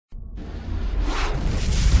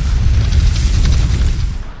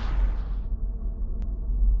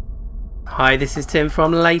Hi, this is Tim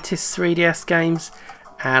from Latest 3DS Games,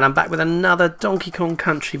 and I'm back with another Donkey Kong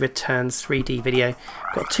Country Returns 3D video.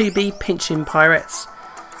 Got 2B Pinchin Pirates,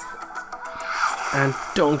 and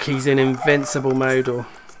Donkey's in invincible mode, or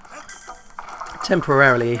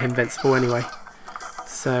temporarily invincible anyway.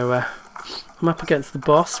 So I'm up against the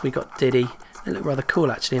boss. We got Diddy. They look rather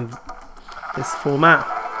cool actually in this format.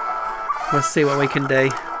 We'll see what we can do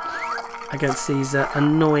against these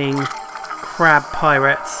annoying crab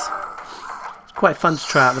pirates. It's quite fun to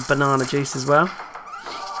try out the banana juice as well.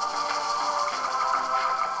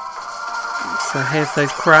 So here's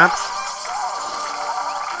those crabs.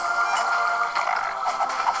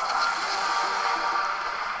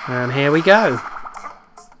 And here we go.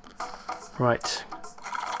 Right.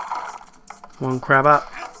 One crab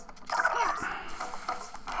up.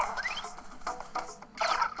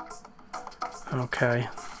 Okay.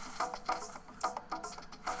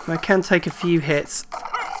 They can take a few hits,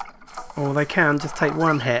 or they can just take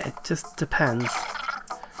one hit. It just depends.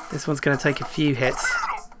 This one's going to take a few hits.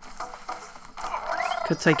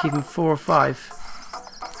 Could take even 4 or 5.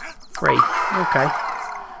 3. Okay.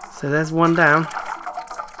 So there's one down.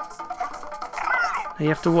 Now you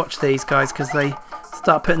have to watch these guys because they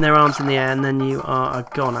start putting their arms in the air and then you are a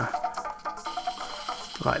goner.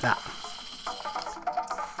 Like that.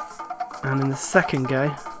 And in the second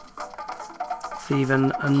go, it's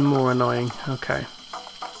even more annoying. Okay.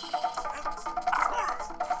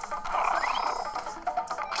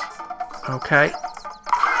 Okay.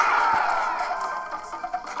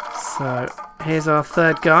 So here's our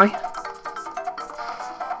third guy.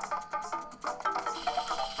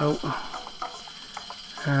 Oh.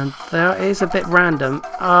 And there is a bit random.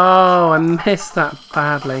 Oh, I missed that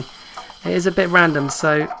badly. It is a bit random,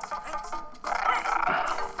 so...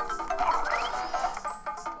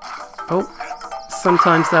 Oh,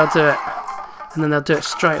 sometimes they'll do it, and then they'll do it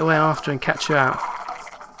straight away after and catch you out.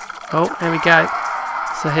 Oh, here we go.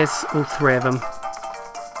 So here's all 3 of them.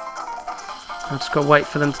 I've just got to wait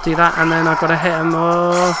for them to do that, and then I've got to hit them.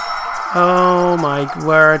 Oh my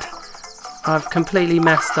word. I've completely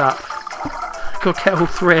messed up. I've got to get all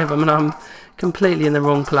 3 of them, and I'm completely in the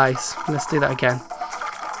wrong place. Let's do that again.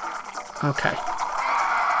 Okay.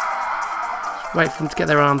 Wait for them to get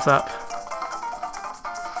their arms up.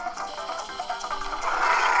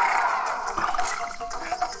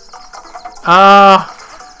 Ah,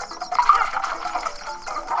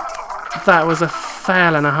 that was a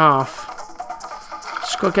fail and a half.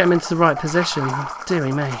 Just got to get him into the right position.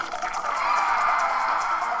 Dearie me.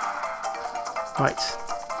 Right.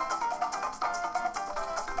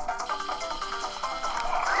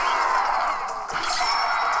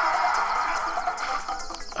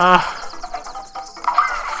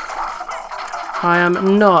 I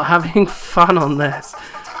am not having fun on this.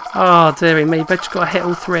 Oh dearie me, but you've got to hit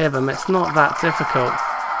all 3 of them. It's not that difficult.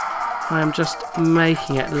 I am just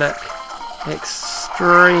making it look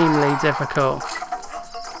extremely difficult.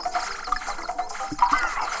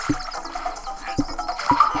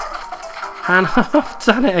 And I've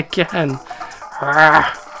done it again.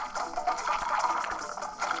 Right.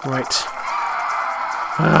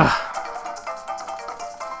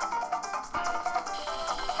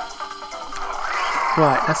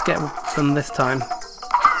 Right, let's get them this time.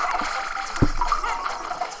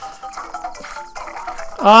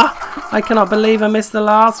 Ah, I cannot believe I missed the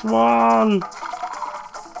last one.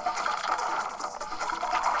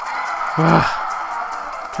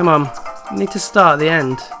 Come on, you need to start at the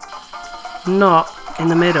end, not in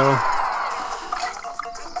the middle.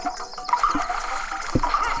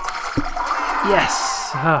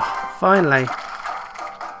 Yes, finally.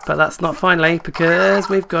 But that's not finally because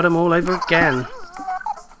we've got them all over again.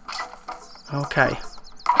 Okay.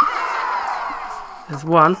 There's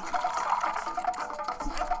one.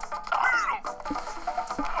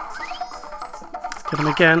 Get him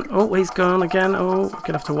again. Oh, he's gone again. Oh, we're going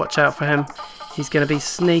to have to watch out for him. He's going to be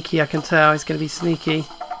sneaky, I can tell. He's going to be sneaky.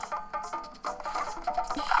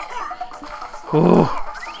 Oh,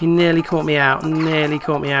 he nearly caught me out. Nearly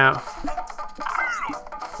caught me out.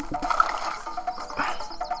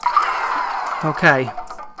 Okay.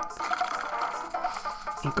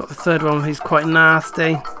 I've got the third one who's quite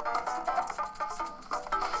nasty.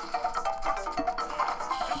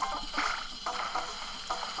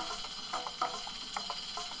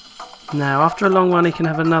 Now, after a long one, he can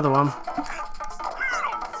have another one.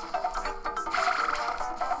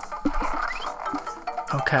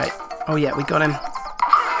 Okay. Oh yeah, we got him.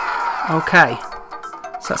 Okay.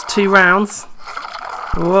 So that's 2 rounds.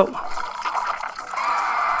 Whoa.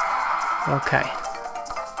 Okay.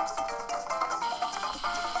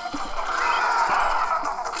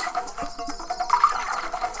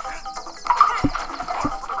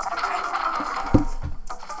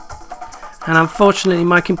 And unfortunately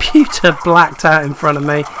my computer blacked out in front of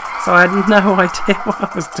me, so I had no idea what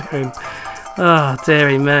I was doing. Oh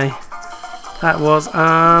dearie me, that was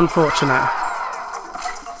unfortunate.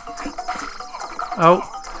 Oh,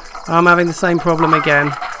 I'm having the same problem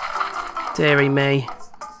again, dearie me.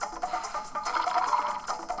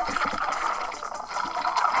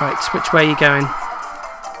 Right, which way are you going?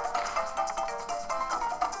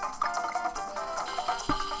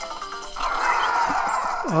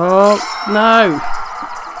 Oh, no!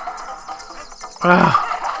 Oh,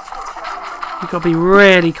 you've got to be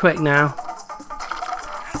really quick now.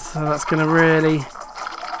 So that's going to really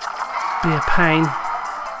be a pain.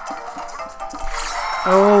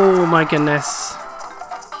 Oh my goodness.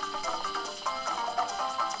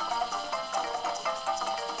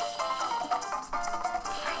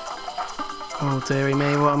 Oh dearie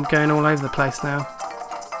me, what, I'm going all over the place now.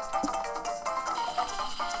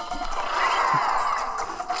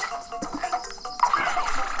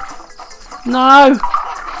 No!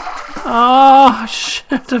 Oh, I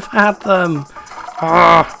should have had them.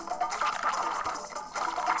 Oh.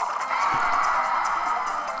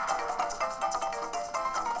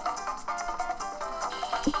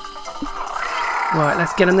 Right,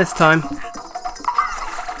 let's get him this time.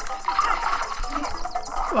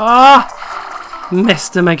 Ah!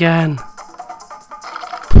 Missed him again.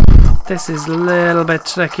 This is a little bit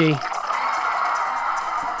tricky.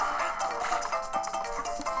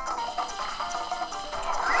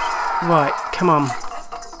 Right, come on.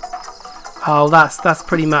 Oh, that's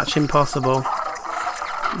pretty much impossible.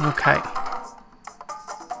 Okay.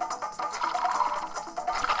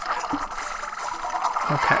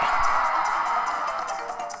 Okay.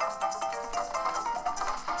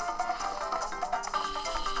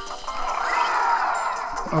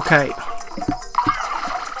 Okay.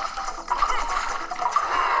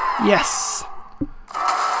 Yes!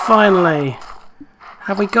 Finally!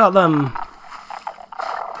 Have we got them?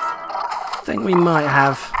 I think we might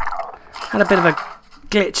have. Had a bit of a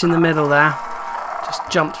glitch in the middle there. Just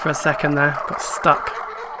jumped for a second there. Got stuck.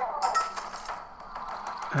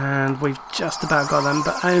 And we've just about got them,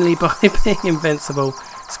 but only by being invincible.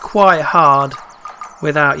 It's quite hard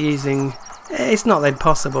without using... It's not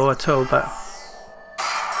impossible at all, but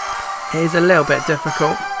it is a little bit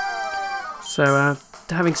difficult. So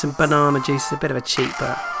having some banana juice is a bit of a cheat,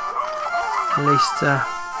 but at least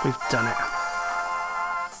we've done it.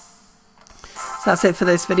 So that's it for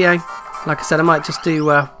this video. Like I said, I might just do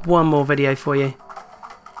one more video for you,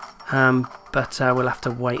 but we'll have to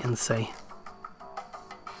wait and see.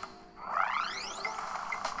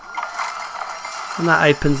 And that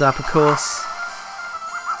opens up, of course,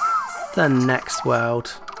 the next world,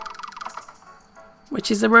 which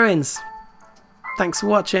is the ruins. Thanks for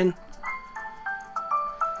watching.